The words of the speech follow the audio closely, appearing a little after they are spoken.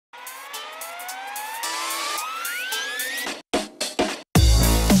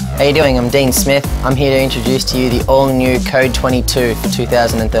How you doing? I'm Dean Smith. I'm here to introduce to you the all-new Code 22 for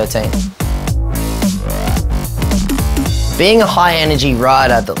 2013. Being a high-energy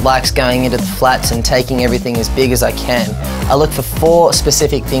rider that likes going into the flats and taking everything as big as I can, I look for 4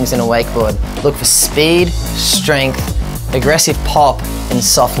 specific things in a wakeboard. Look for speed, strength, aggressive pop, and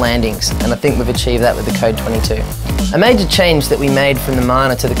soft landings, and I think we've achieved that with the Code 22. A major change that we made from the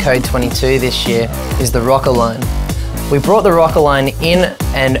Mana to the Code 22 this year is the rocker line. We brought the rocker line in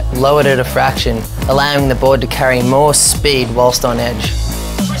and lowered it a fraction, allowing the board to carry more speed whilst on edge.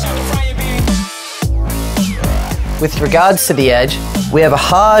 With regards to the edge, we have a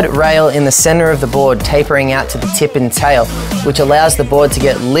hard rail in the center of the board tapering out to the tip and tail, which allows the board to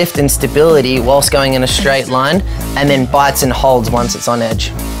get lift and stability whilst going in a straight line, and then bites and holds once it's on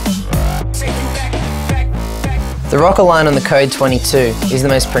edge. The rocker line on the Code 22 is the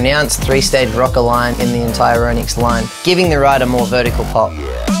most pronounced 3-stage rocker line in the entire Ronix line, giving the rider more vertical pop.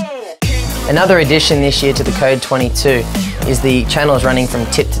 Another addition this year to the Code 22 is the channels running from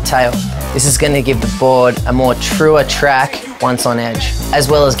tip to tail. This is going to give the board a more truer track once on edge, as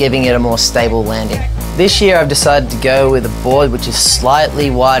well as giving it a more stable landing. This year I've decided to go with a board which is slightly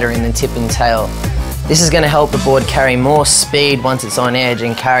wider in the tip and tail. This is going to help the board carry more speed once it's on edge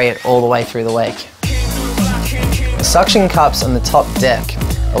and carry it all the way through the wake. The suction cups on the top deck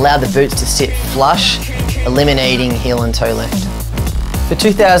allow the boots to sit flush, eliminating heel and toe lift. For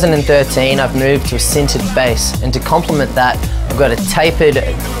 2013, I've moved to a sintered base, and to complement that, I've got a tapered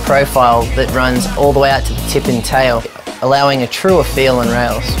profile that runs all the way out to the tip and tail, allowing a truer feel on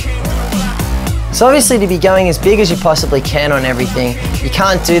rails. So obviously, to be going as big as you possibly can on everything, you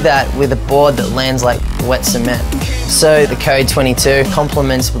can't do that with a board that lands like wet cement. So the Code 22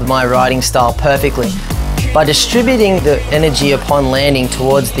 complements with my riding style perfectly. By distributing the energy upon landing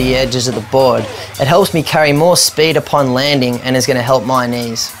towards the edges of the board, it helps me carry more speed upon landing and is going to help my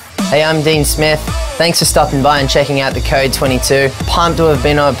knees. Hey, I'm Dean Smith. Thanks for stopping by and checking out the Code 22. Pumped to have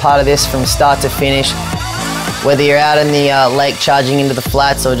been a part of this from start to finish. Whether you're out in the lake charging into the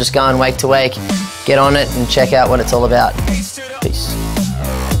flats or just going wake to wake, get on it and check out what it's all about. Peace.